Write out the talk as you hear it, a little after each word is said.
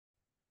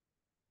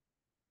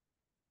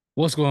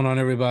What's going on,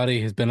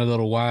 everybody? It's been a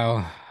little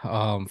while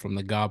from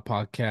the God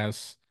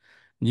podcast.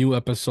 New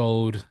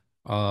episode.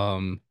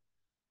 Um,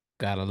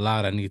 got a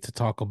lot I need to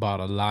talk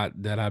about, a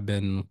lot that I've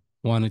been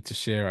wanting to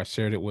share. I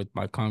shared it with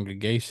my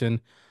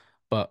congregation,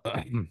 but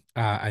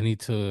I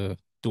need to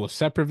do a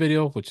separate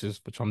video, which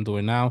I'm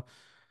doing now,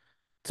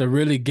 to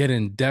really get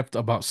in depth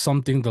about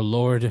something the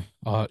Lord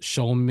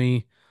showed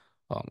me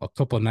a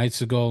couple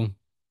nights ago.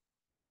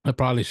 I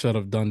probably should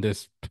have done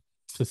this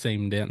the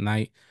same day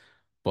night,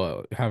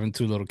 but having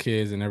two little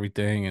kids and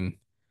everything and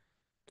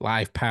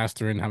life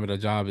pastoring, having a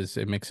job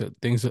it makes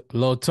things a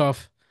little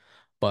tough.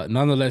 But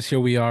nonetheless, here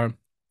we are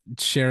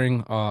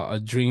sharing a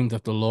dream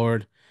that the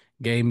Lord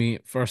gave me.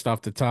 First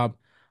off the top,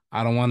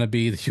 I don't want to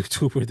be the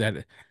YouTuber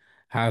that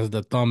has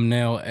the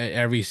thumbnail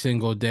every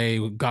single day.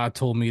 God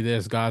told me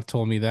this, God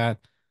told me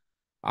that.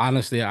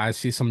 Honestly, I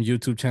see some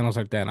YouTube channels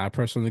like that, and I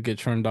personally get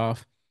turned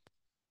off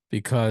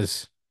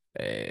because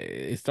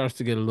it starts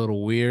to get a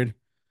little weird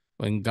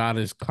when God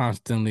is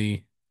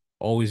constantly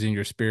always in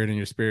your spirit,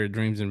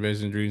 dreams and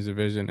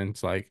vision, and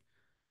it's like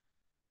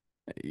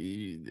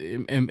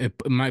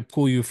it might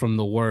pull you from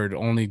the word,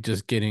 only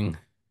just getting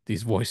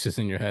these voices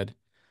in your head.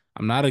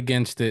 I'm not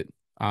against it.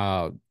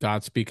 God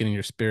speaking in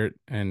your spirit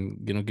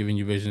and giving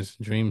you visions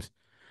and dreams.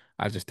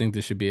 I just think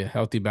there should be a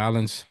healthy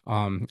balance.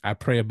 I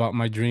pray about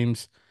my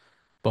dreams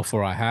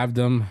before I have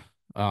them.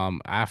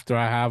 After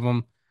I have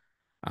them,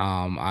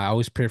 I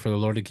always pray for the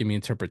Lord to give me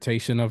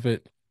interpretation of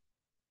it.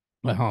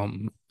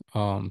 Um,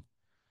 um,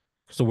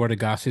 because the word of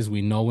God says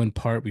we know in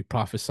part, we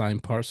prophesy in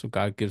part, so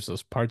God gives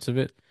us parts of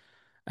it.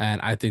 And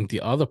I think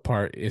the other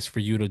part is for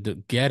you to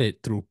get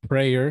it through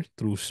prayer,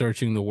 through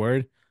searching the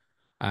word.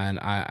 And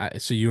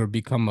so you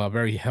become a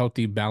very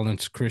healthy,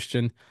 balanced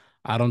Christian.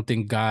 I don't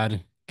think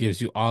God gives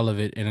you all of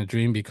it in a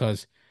dream,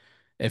 because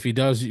if he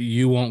does,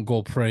 you won't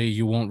go pray.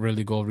 You won't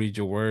really go read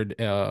your word.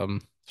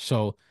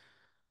 So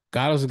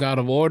God is a God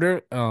of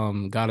order.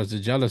 God is a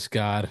jealous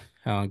God.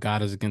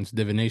 God is against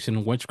divination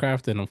and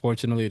witchcraft. And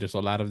unfortunately, there's a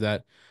lot of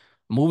that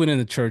moving in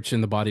the church, in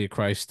the body of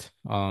Christ.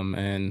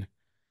 And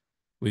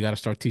we got to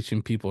start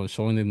teaching people and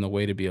showing them the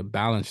way to be a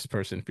balanced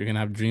person. If you're going to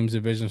have dreams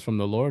and visions from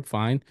the Lord,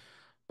 fine,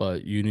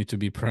 but you need to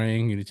be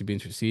praying, you need to be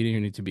interceding, you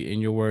need to be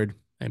in your word.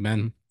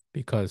 Amen.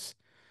 Because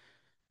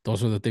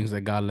those are the things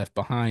that God left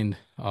behind.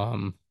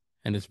 And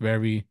it's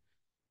very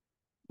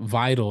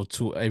vital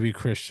to every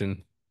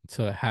Christian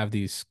to have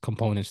these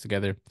components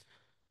together.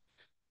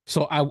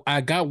 So I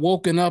got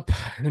woken up,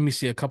 let me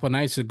see, a couple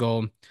nights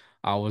ago.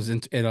 I was in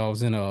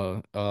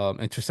a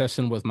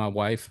intercession with my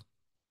wife,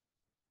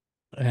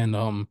 and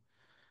it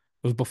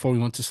was before we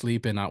went to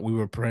sleep, and we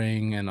were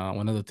praying. And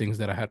one of the things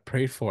that I had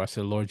prayed for, I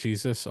said, Lord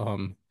Jesus, I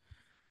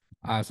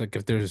was like,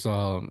 if there's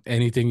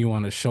anything you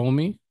want to show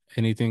me,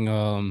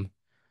 anything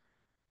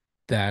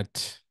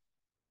that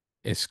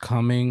is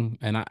coming,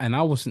 and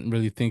I wasn't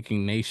really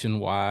thinking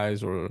nation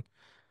wise or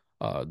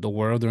the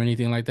world or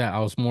anything like that. I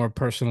was more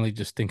personally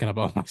just thinking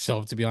about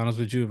myself, to be honest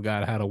with you. If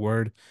God had a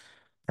word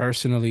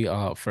personally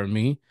for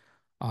me,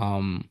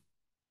 um,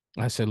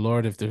 I said,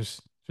 Lord, if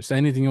there's just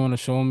anything you want to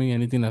show me,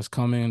 anything that's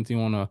coming, anything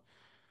you want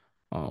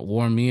to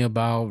warn me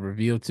about,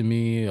 reveal to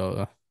me,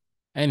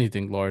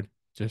 anything, Lord,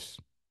 just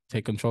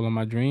take control of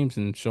my dreams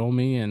and show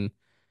me. And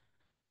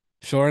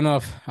sure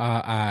enough,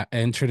 I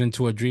entered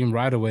into a dream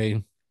right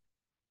away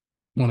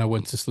when I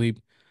went to sleep.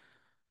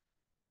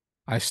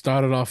 I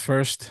started off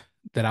first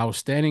that I was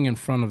standing in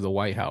front of the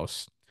White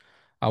House.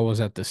 I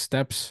was at the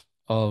steps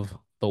of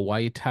the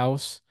White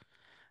House,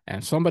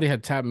 and somebody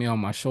had tapped me on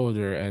my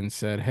shoulder and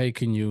said, "Hey,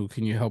 can you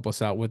help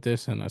us out with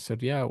this?" And I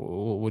said, "Yeah,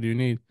 what do you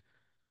need?"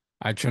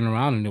 I turned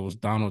around and it was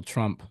Donald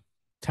Trump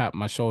tapped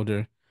my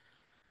shoulder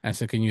and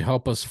said, "Can you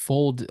help us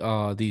fold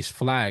these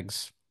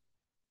flags?"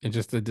 And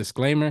just a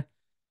disclaimer,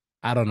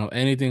 I don't know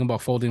anything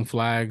about folding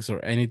flags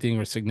or anything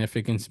or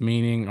significance,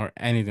 meaning, or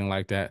anything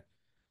like that.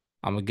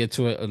 I'm gonna get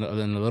to it in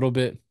a little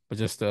bit, but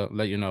just to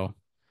let you know.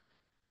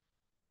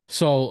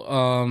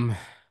 So,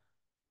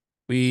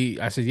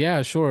 I said,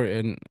 yeah, sure.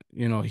 And,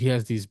 he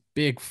has these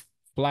big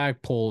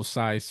flagpole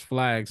sized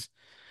flags.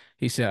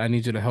 He said, I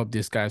need you to help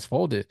these guys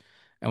fold it.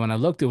 And when I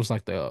looked, it was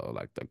like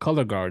the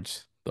color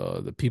guards,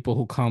 the people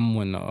who come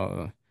when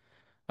a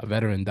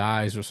veteran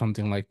dies or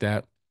something like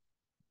that.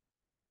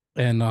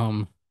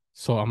 And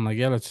so I'm like,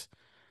 yeah, let's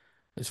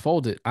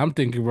fold it. I'm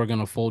thinking we're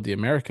gonna fold the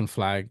American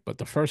flag, but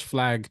the first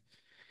flag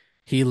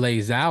he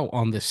lays out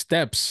on the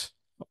steps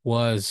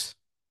was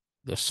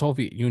the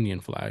Soviet Union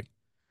flag.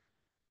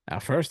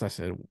 At first, I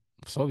said,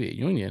 Soviet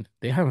Union?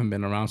 They haven't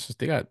been around since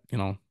they got,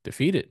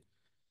 defeated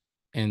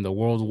in the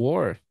World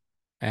War.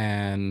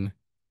 And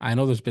I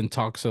know there's been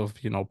talks of,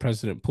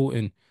 President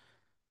Putin,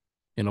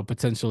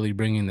 potentially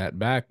bringing that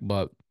back,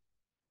 but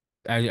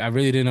I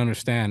really didn't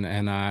understand.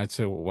 And I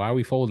said, why are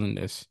we folding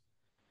this?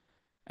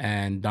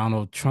 And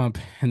Donald Trump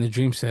in the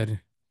dream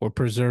said, we're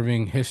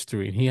preserving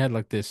history. And he had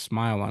like this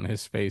smile on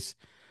his face,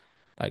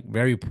 like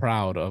very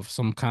proud of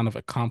some kind of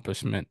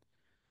accomplishment.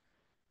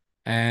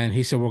 And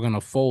he said, we're going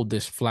to fold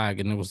this flag.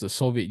 And it was the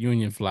Soviet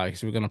Union flag.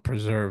 So we're going to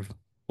preserve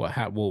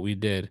what we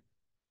did.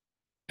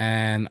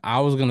 and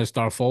I was gonna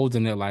start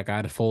folding it like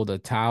I'd fold a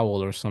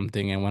towel or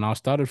something. And when I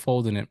started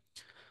folding it,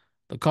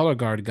 the color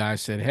guard guy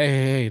said,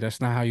 hey, that's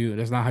not how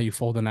you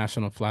fold the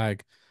national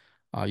flag.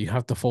 You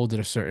have to fold it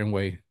a certain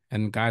way.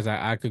 And guys,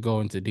 I could go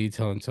into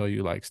detail and tell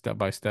you like step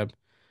by step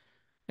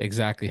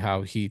exactly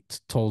how he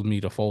told me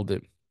to fold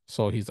it.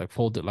 So he's like,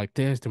 fold it like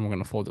this, then we're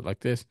gonna fold it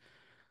like this.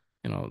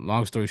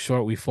 Long story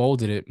short, we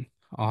folded it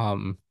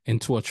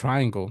into a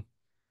triangle.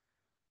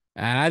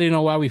 And I didn't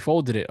know why we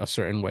folded it a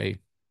certain way.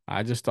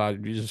 I just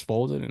thought you just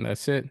fold it and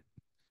that's it.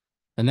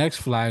 The next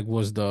flag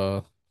was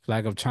the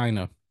flag of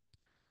China.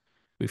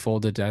 We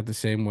folded that the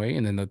same way.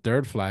 And then the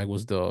third flag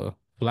was the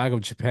flag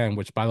of Japan,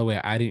 which, by the way,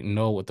 I didn't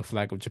know what the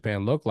flag of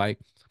Japan looked like.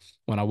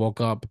 When I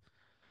woke up,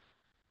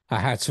 I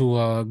had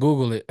to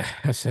Google it.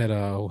 I said,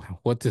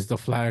 what is the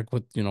flag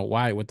with,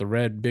 white with the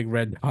red, big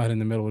red dot in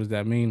the middle? What does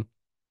that mean?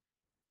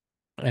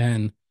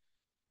 And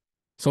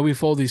so we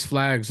fold these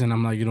flags, and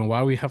I'm like,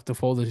 why we have to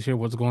fold it here?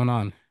 What's going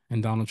on?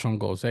 And Donald Trump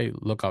goes, hey,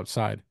 look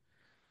outside.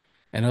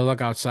 And I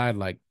look outside,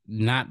 like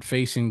not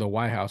facing the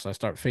White House. I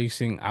start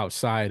facing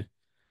outside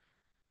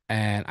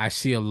and I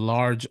see a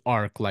large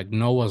ark, like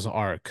Noah's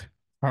Ark,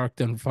 parked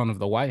in front of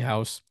the White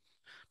House.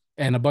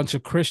 And a bunch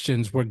of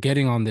Christians were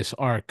getting on this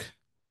ark.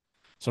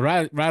 So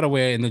right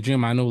away in the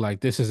dream, I knew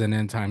like this is an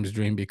end times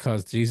dream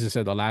because Jesus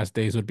said the last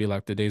days would be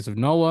like the days of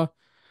Noah.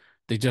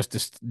 They just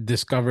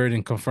discovered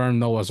and confirmed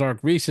Noah's Ark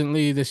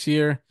recently this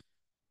year.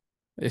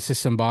 This is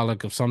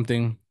symbolic of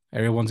something.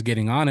 Everyone's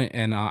getting on it,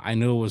 and I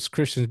knew it was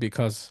Christians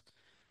because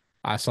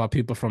I saw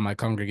people from my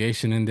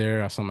congregation in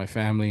there. I saw my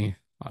family.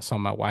 I saw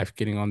my wife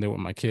getting on there with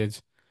my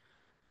kids.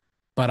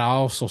 But I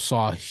also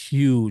saw a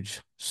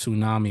huge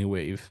tsunami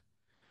wave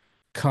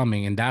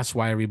coming, and that's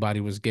why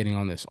everybody was getting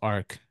on this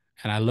ark.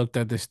 And I looked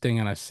at this thing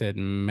and I said,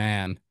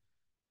 man,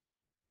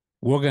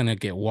 we're gonna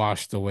get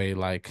washed away.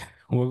 Like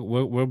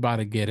we're about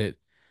to get it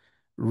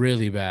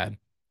really bad.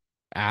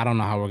 I don't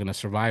know how we're gonna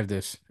survive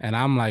this. And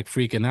I'm like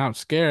freaking out,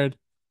 scared.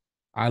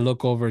 I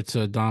look over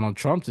to Donald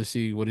Trump to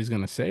see what he's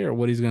gonna say or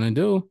what he's gonna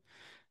do.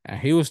 And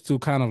he was too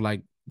kind of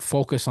like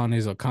focused on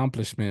his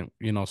accomplishment,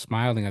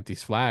 smiling at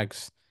these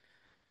flags.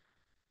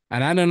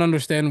 And I didn't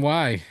understand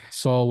why.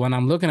 So when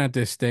I'm looking at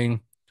this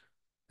thing,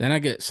 then I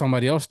get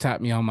somebody else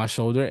tap me on my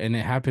shoulder, and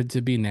it happened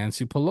to be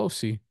Nancy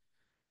Pelosi.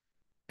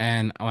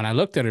 And when I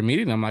looked at her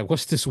immediately, I'm like,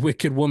 what's this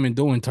wicked woman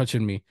doing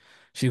touching me?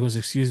 She goes,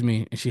 excuse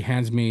me. And she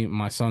hands me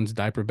my son's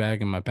diaper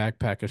bag and my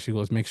backpack. And she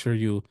goes, make sure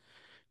you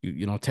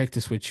take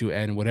this with you.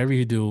 And whatever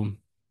you do,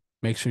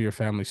 make sure your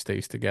family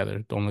stays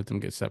together. Don't let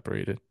them get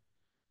separated.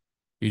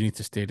 You need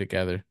to stay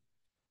together.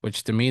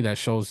 Which to me, that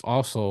shows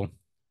also,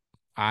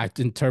 I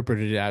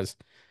interpreted it as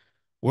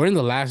we're in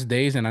the last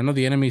days. And I know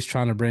the enemy is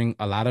trying to bring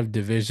a lot of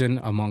division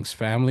amongst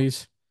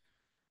families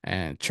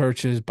and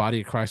churches,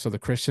 body of Christ, other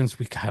Christians.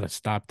 We got to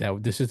stop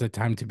that. This is the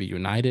time to be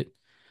united,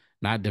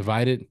 not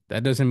divided.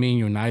 That doesn't mean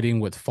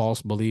uniting with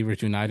false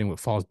believers, uniting with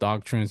false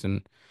doctrines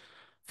and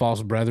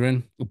false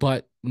brethren,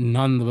 but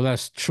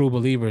nonetheless, true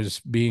believers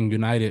being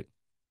united.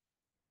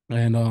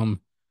 And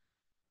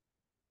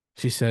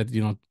she said,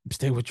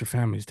 stay with your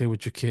family, stay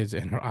with your kids.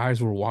 And her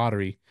eyes were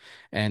watery.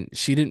 And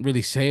she didn't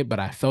really say it, but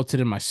I felt it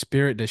in my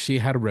spirit that she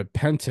had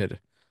repented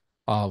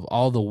of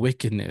all the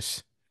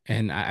wickedness.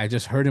 And I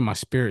just heard in my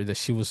spirit that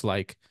she was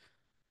like,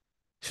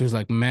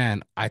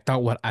 man, I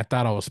thought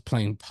I was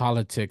playing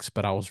politics,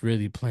 but I was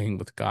really playing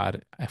with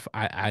God. If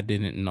I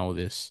didn't know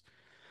this.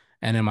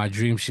 And in my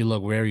dream, she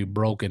looked very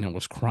broken and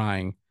was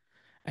crying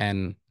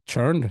and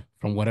turned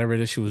from whatever it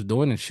is she was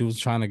doing, and she was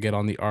trying to get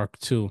on the ark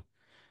too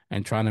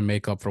and trying to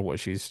make up for what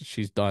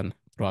she's done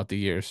throughout the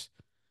years.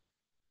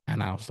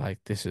 And I was like,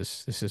 this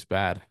is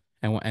bad.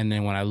 And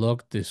then when I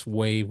looked, this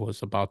wave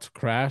was about to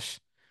crash,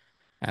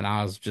 and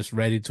I was just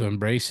ready to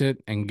embrace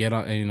it and get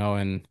on,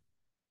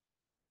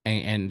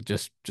 and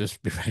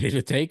just be ready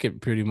to take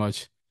it pretty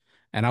much.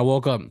 And I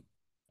woke up.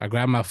 I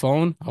grabbed my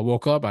phone. I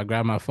woke up. I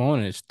grabbed my phone,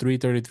 and it's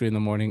 3:33 in the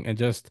morning. And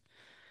just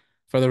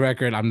for the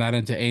record, I'm not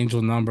into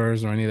angel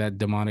numbers or any of that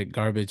demonic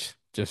garbage.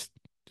 Just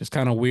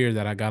kind of weird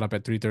that I got up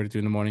at 3:32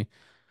 in the morning.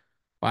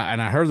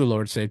 And I heard the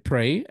Lord say,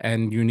 pray,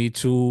 and you need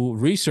to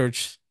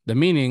research the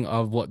meaning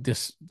of what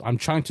this. I'm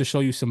trying to show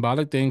you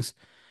symbolic things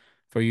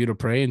for you to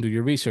pray and do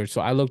your research.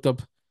 So I looked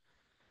up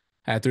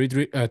at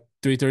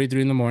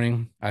 3:33 in the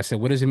morning. I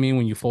said, what does it mean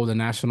when you fold a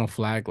national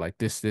flag like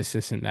this,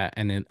 and that?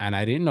 And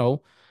I didn't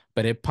know,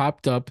 but it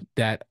popped up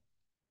that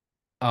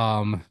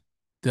um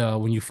the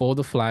when you fold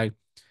the flag,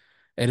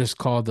 it is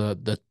called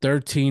the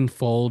 13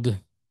 fold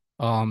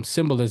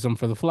symbolism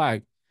for the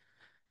flag.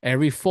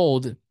 Every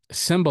fold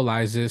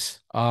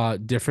symbolizes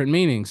different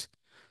meanings.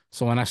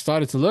 So when I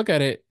started to look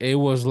at it, it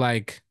was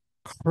like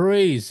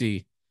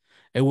crazy.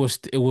 It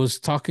was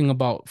talking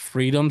about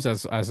freedoms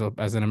as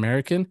an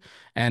American,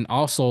 and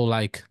also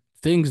like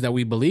things that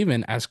we believe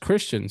in as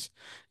Christians.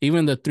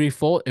 Even the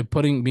threefold it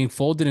putting being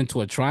folded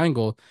into a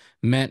triangle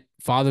meant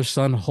Father,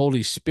 Son,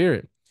 Holy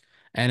Spirit.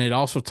 And it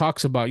also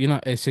talks about,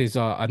 it says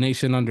a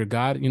nation under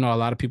God. A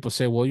lot of people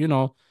say,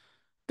 well,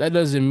 That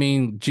doesn't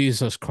mean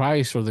Jesus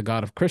Christ or the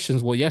God of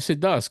Christians. Well, yes, it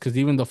does, because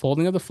even the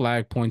folding of the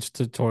flag points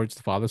towards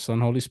the Father,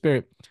 Son, Holy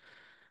Spirit.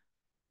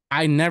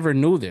 I never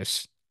knew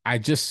this. I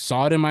just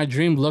saw it in my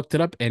dream, looked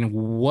it up, and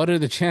what are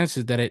the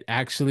chances that it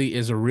actually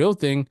is a real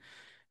thing?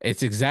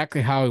 It's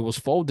exactly how it was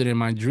folded in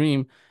my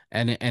dream,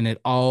 and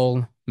it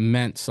all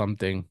meant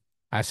something.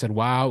 I said,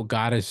 "Wow,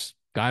 God is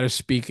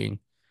speaking."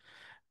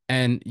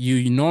 And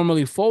you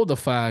normally fold the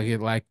flag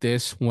like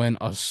this when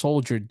a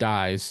soldier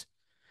dies,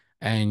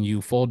 and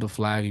you fold the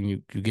flag and you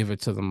give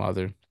it to the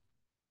mother.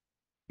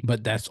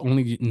 But that's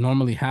only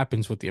normally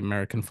happens with the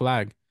American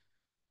flag.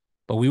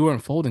 But we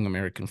weren't folding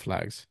American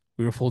flags.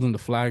 We were folding the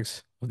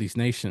flags of these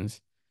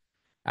nations.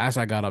 As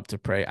I got up to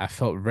pray, I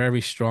felt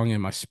very strong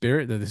in my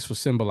spirit that this was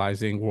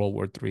symbolizing World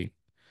War III.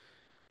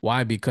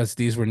 Why? Because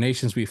these were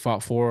nations we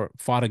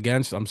fought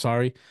against, I'm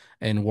sorry,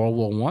 in World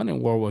War One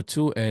and World War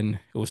Two, and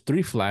it was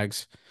three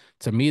flags.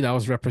 To me, that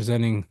was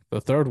representing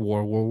the third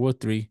war, World War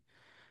Three.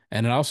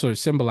 And it also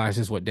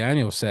symbolizes what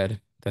Daniel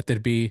said, that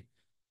there'd be,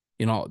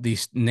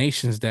 these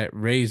nations that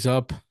raise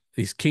up,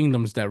 these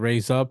kingdoms that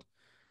raise up,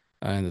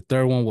 and the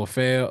third one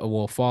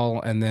will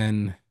fall, and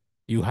then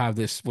you have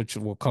this which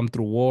will come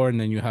through war, and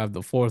then you have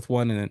the fourth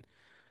one, and then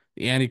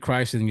the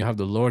Antichrist, and then you have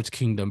the Lord's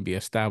kingdom be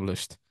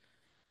established.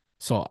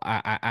 So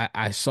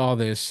I saw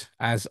this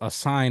as a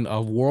sign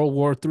of World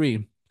War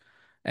III.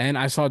 And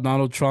I saw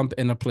Donald Trump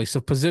in a place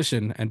of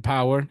position and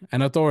power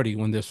and authority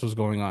when this was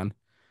going on.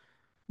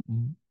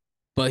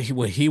 But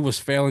what he was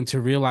failing to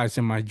realize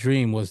in my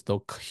dream was the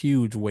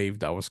huge wave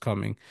that was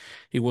coming.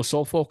 He was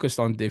so focused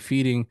on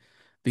defeating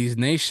these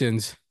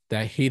nations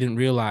that he didn't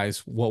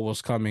realize what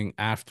was coming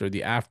after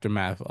the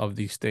aftermath of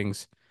these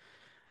things.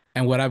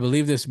 And what I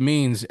believe this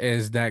means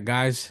is that,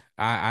 guys,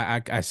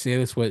 I say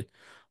this with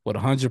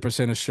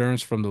 100%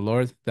 assurance from the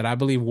Lord that I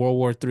believe World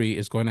War III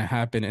is going to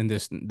happen in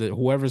this.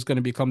 Whoever's going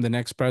to become the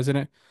next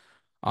president,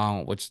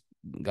 which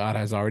God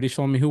has already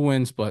shown me who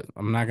wins, but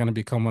I'm not going to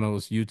become one of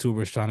those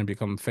YouTubers trying to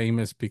become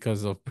famous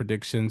because of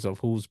predictions of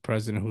who's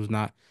president, who's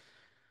not.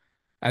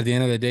 At the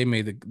end of the day,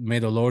 may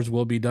the Lord's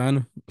will be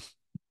done,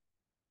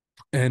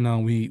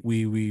 and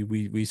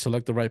we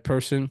select the right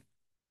person.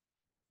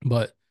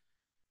 But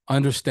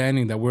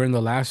understanding that we're in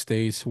the last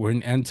days, we're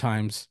in end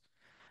times,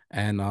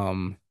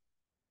 and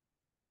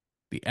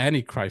the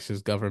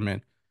Antichrist's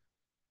government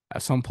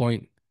at some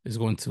point is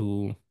going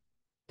to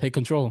take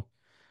control.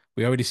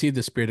 We already see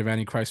the spirit of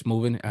Antichrist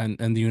moving, and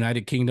in the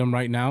United Kingdom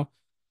right now,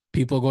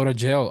 people go to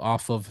jail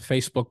off of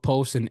Facebook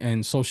posts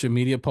and social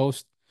media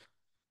posts,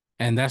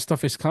 and that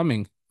stuff is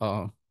coming.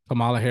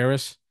 Kamala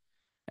Harris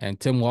and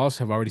Tim Walz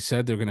have already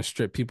said they're going to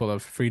strip people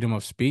of freedom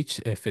of speech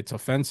if it's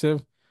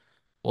offensive.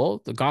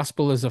 Well, the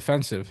gospel is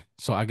offensive,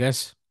 so I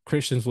guess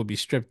Christians will be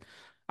stripped.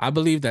 I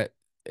believe that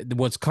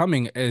what's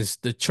coming is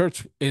the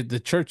church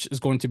is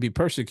going to be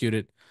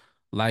persecuted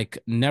like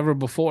never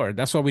before.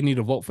 That's why we need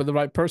to vote for the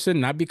right person,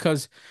 not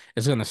because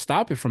it's going to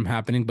stop it from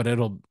happening, but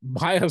it'll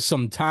buy us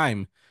some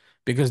time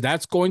because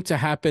that's going to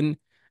happen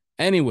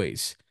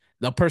anyways.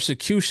 The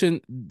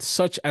persecution,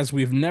 such as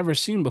we've never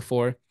seen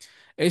before,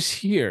 is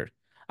here.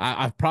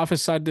 I've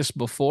prophesied this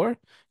before.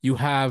 You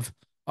have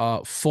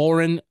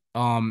foreign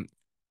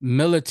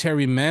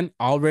military men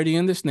already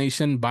in this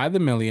nation by the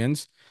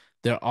millions.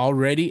 They're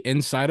already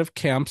inside of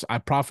camps. I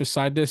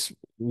prophesied this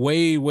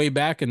way, way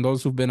back, and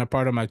those who've been a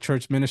part of my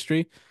church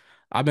ministry,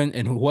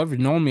 and whoever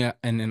known me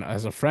and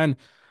as a friend,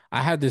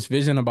 I had this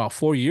vision about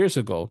 4 years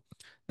ago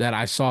that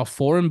I saw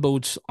foreign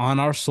boots on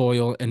our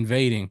soil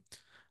invading.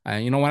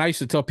 And when I used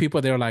to tell people,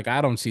 they were like, I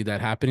don't see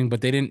that happening,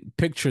 but they didn't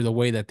picture the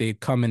way that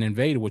they'd come and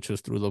invade, which was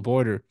through the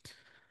border.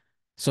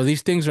 So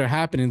these things are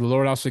happening. The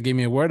Lord also gave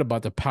me a word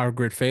about the power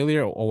grid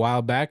failure a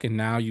while back, and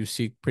now you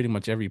see pretty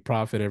much every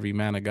prophet, every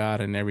man of God,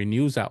 and every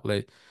news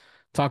outlet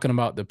talking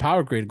about the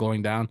power grid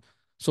going down.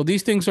 So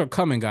these things are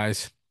coming,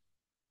 guys.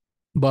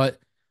 But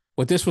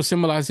what this was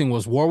symbolizing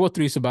was World War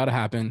III is about to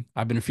happen.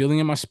 I've been feeling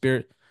in my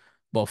spirit.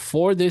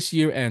 Before this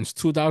year ends,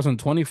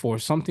 2024,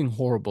 something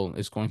horrible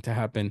is going to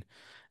happen,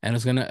 and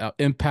it's going to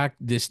impact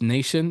this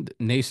nation.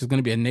 The nation is going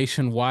to be a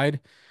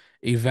nationwide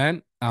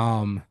event.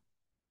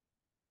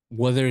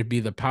 Whether it be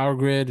the power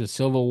grid, the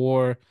Civil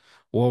War,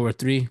 World War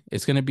III,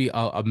 it's going to be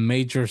a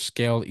major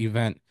scale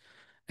event,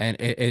 and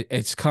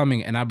it's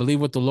coming. And I believe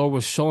what the Lord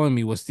was showing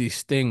me was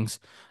these things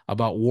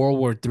about World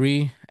War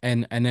III,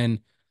 and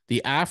then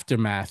the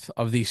aftermath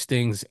of these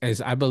things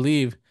is I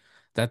believe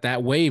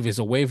that wave is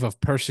a wave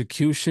of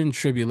persecution,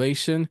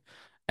 tribulation,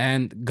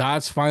 and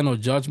God's final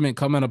judgment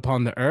coming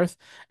upon the earth.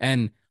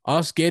 And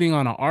us getting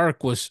on an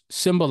ark was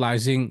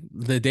symbolizing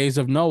the days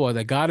of Noah,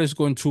 that God is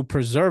going to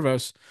preserve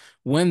us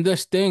when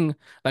this thing,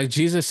 like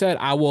Jesus said,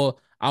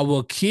 I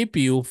will keep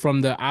you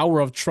from the hour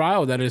of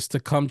trial that is to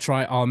come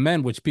try all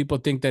men, which people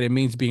think that it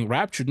means being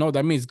raptured. No,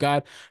 that means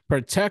God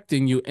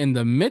protecting you in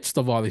the midst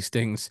of all these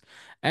things.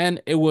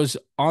 And it was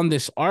on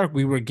this ark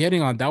we were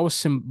getting on. That was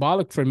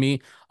symbolic for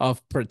me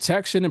of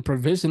protection and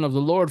provision of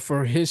the Lord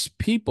for his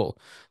people,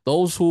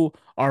 those who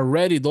are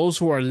ready, those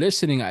who are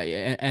listening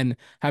and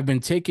have been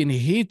taking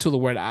heed to the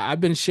word.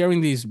 I've been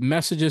sharing these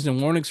messages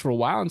and warnings for a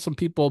while, and some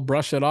people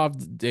brush it off.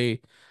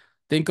 They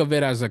think of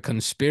it as a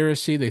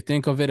conspiracy. They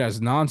think of it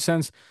as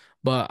nonsense.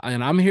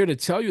 And I'm here to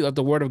tell you that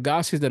the word of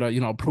God says that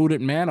a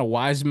prudent man, a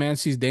wise man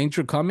sees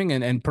danger coming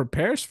and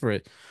prepares for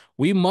it.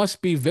 We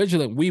must be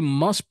vigilant. We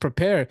must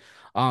prepare.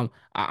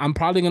 I'm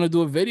probably gonna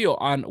do a video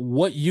on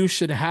what you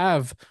should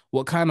have,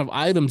 what kind of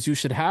items you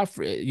should have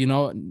for it,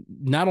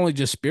 not only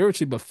just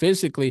spiritually but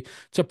physically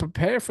to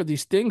prepare for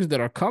these things that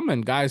are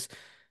coming, guys.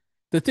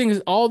 The thing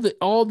is, all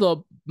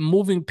the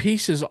moving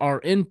pieces are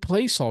in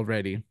place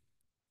already.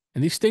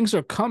 And these things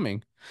are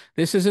coming.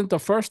 This isn't the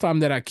first time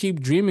that I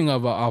keep dreaming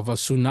of a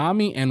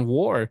tsunami and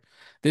war.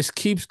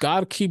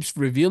 God keeps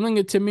revealing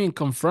it to me and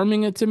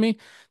confirming it to me.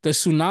 The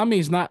tsunami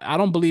is not, I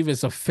don't believe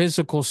it's a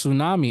physical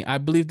tsunami. I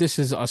believe this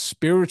is a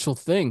spiritual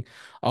thing,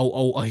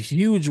 a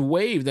huge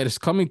wave that is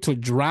coming to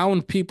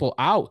drown people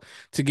out,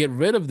 to get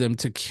rid of them,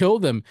 to kill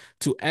them,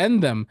 to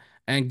end them.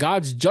 And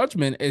God's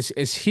judgment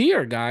is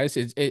here, guys.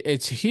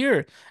 It's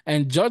here.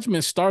 And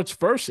judgment starts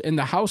first in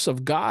the house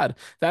of God.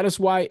 That is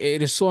why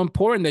it is so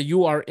important that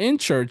you are in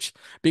church,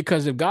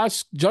 because if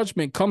God's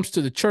judgment comes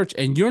to the church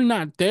and you're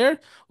not there,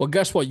 well,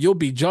 guess what? You'll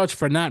be judged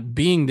for not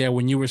being there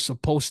when you were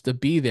supposed to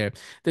be there.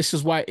 This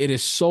is why it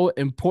is so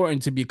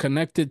important to be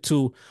connected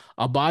to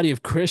a body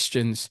of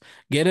Christians.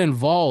 Get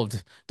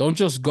involved. Don't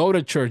just go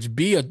to church.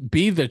 Be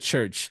the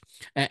church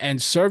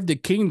and serve the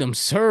kingdom.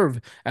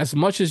 Serve as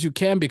much as you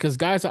can, because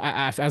guys,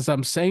 as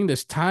I'm saying,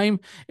 this time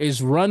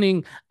is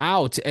running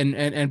out,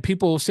 and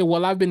people will say,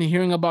 well, I've been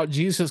hearing about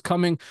Jesus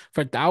coming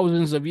for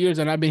thousands of years,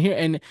 and I've been here,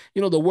 and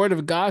the word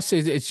of God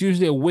says it's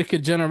usually a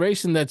wicked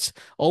generation that's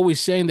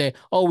always saying that,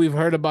 oh, we've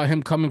heard about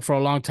him coming for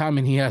a long time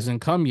and he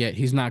hasn't come yet,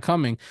 he's not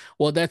coming.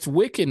 Well, that's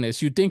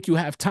wickedness. You think you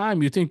have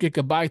time, you think you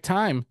could buy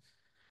time.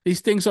 These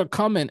things are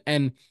coming,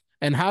 and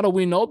how do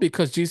we know?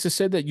 Because Jesus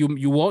said that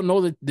you won't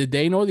know the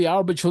day nor the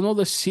hour, but you'll know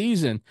the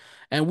season.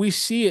 And we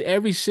see it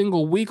every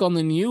single week on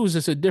the news.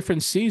 It's a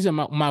different season.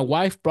 My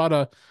wife brought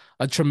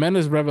a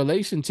tremendous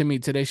revelation to me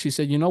today. She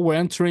said, we're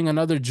entering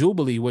another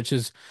Jubilee, which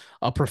is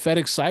a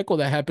prophetic cycle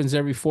that happens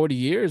every 40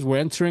 years. We're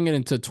entering it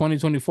into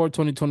 2024,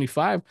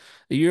 2025,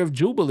 the year of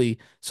Jubilee.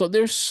 So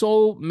there's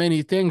so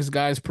many things,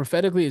 guys.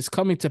 Prophetically, it's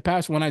coming to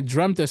pass. When I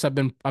dreamt this, I've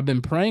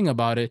been praying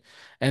about it.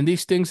 And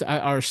these things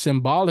are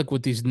symbolic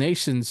with these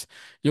nations.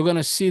 You're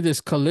gonna see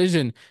this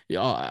collision.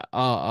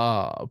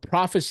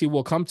 Prophecy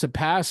will come to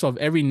pass of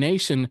every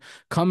nation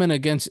coming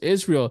against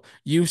Israel.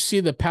 You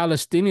see, the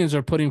Palestinians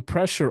are putting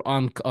pressure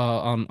on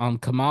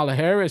Kamala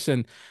Harris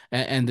and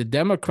the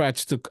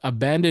Democrats to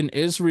abandon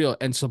Israel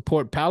and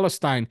support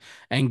Palestine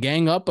and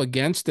gang up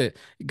against it.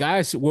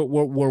 Guys,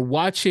 we're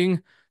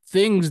watching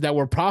things that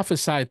were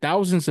prophesied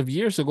thousands of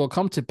years ago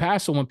come to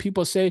pass. So when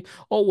people say,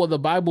 oh, well, the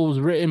Bible was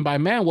written by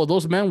man, well,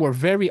 those men were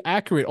very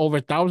accurate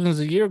over thousands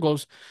of years ago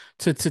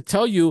to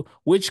tell you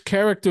which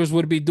characters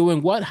would be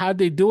doing what, how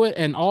they do it,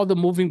 and all the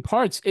moving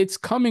parts. It's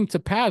coming to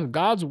pass.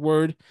 God's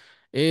word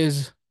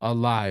is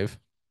alive.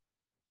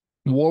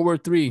 World War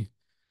III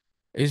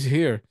is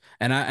here.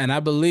 And I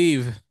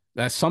believe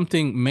that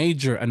something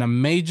major and a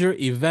major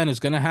event is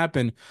going to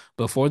happen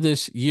before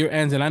this year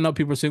ends. And I know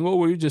people are saying, "Oh,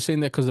 were you just saying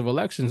that because of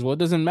elections?" Well, it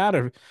doesn't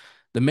matter.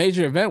 The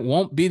major event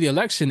won't be the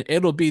election.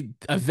 It'll be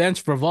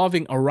events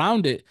revolving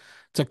around it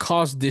to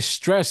cause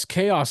distress,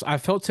 chaos. I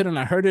felt it and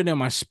I heard it in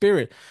my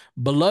spirit.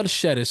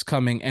 Bloodshed is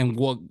coming, and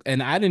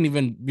I didn't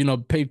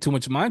even pay too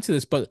much mind to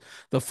this, but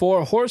the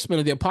four horsemen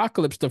of the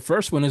apocalypse, the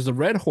first one is the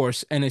red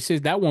horse, and it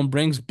says that one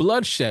brings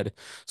bloodshed.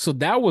 So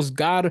that was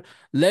God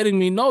letting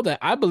me know that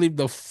I believe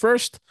the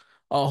first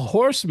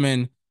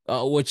horseman,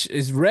 which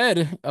is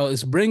red,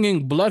 is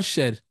bringing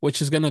bloodshed,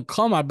 which is going to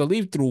come, I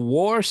believe, through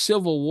war,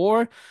 civil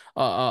war, uh,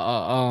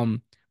 uh,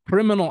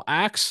 criminal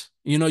acts.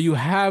 You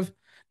have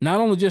not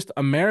only just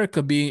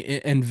America being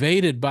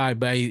invaded by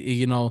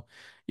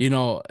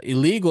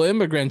illegal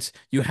immigrants.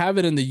 You have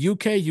it in the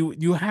UK.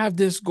 You have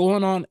this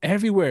going on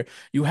everywhere.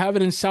 You have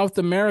it in South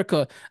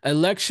America,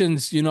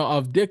 elections,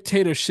 of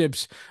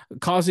dictatorships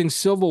causing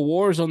civil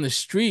wars on the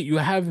street. You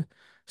have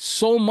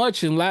so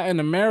much in Latin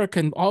America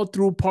and all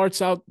through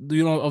parts out,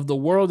 of the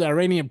world. The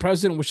Iranian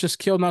president was just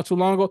killed not too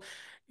long ago.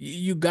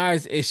 You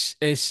guys,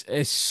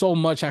 it's so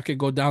much. I could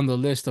go down the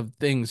list of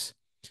things.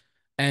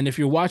 And if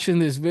you're watching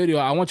this video,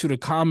 I want you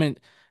to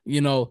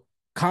you know,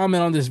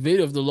 comment on this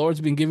video if the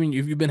Lord's been giving you,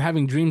 if you've been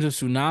having dreams of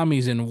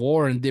tsunamis and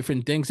war and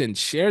different things, and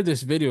share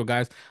this video,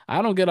 guys.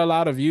 I don't get a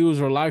lot of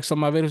views or likes on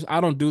my videos.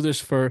 I don't do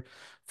this for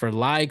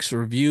likes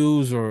or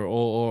views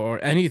or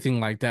anything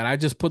like that. I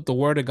just put the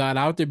word of God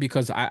out there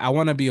because I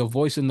want to be a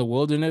voice in the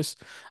wilderness.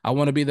 I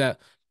want to be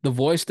the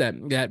voice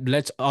that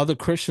lets other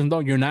Christians know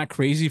you're not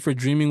crazy for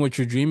dreaming what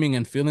you're dreaming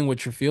and feeling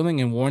what you're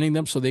feeling, and warning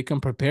them so they can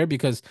prepare,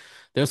 because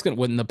there's gonna,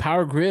 when the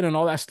power grid and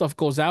all that stuff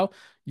goes out,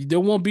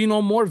 there won't be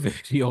no more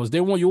videos.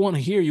 There won't, you won't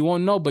hear, you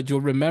won't know, but you'll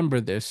remember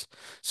this.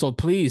 So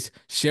please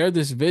share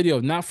this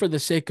video, not for the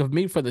sake of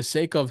me, for the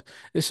sake of,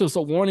 this is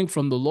a warning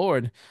from the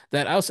Lord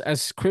that us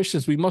as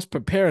Christians, we must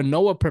prepare.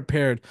 Noah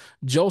prepared.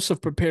 Joseph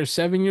prepared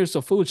 7 years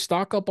of food.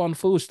 Stock up on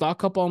food,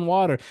 stock up on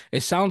water.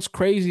 It sounds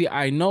crazy.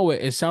 I know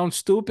it. It sounds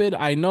stupid.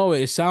 I know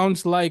it. It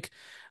sounds like,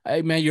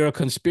 hey man, you're a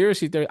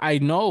conspiracy theory. I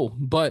know,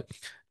 but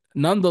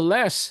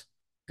nonetheless,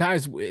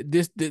 guys,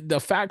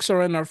 the facts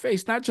are in our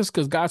face. Not just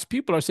because God's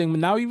people are saying, but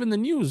now even the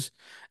news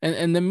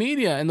and the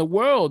media and the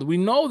world, we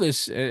know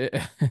this. We're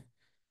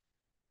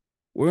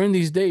in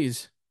these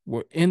days.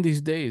 We're in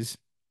these days,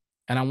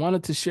 and I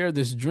wanted to share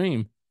this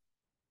dream.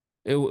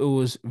 It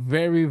was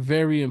very,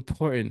 very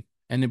important,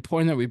 and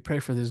important that we pray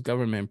for this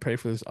government, pray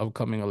for this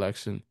upcoming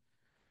election.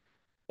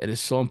 It is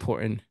so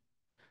important.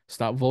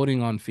 Stop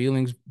voting on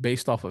feelings,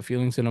 based off of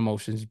feelings and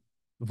emotions.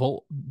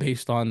 Vote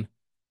based on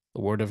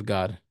the word of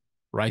God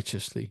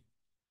righteously.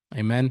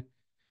 Amen.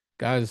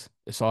 Guys,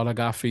 it's all I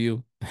got for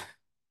you.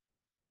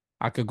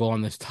 I could go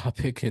on this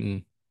topic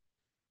and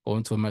go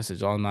into a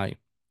message all night,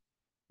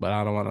 but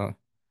I don't want to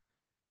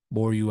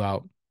bore you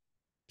out.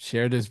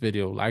 Share this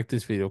video, like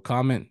this video,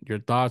 comment your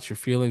thoughts, your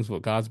feelings,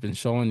 what God's been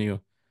showing you.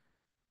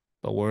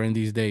 But we're in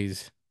these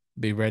days.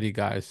 Be ready,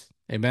 guys.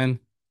 Amen.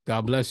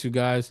 God bless you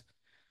guys.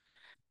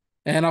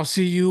 And I'll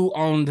see you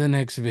on the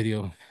next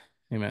video.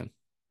 Amen.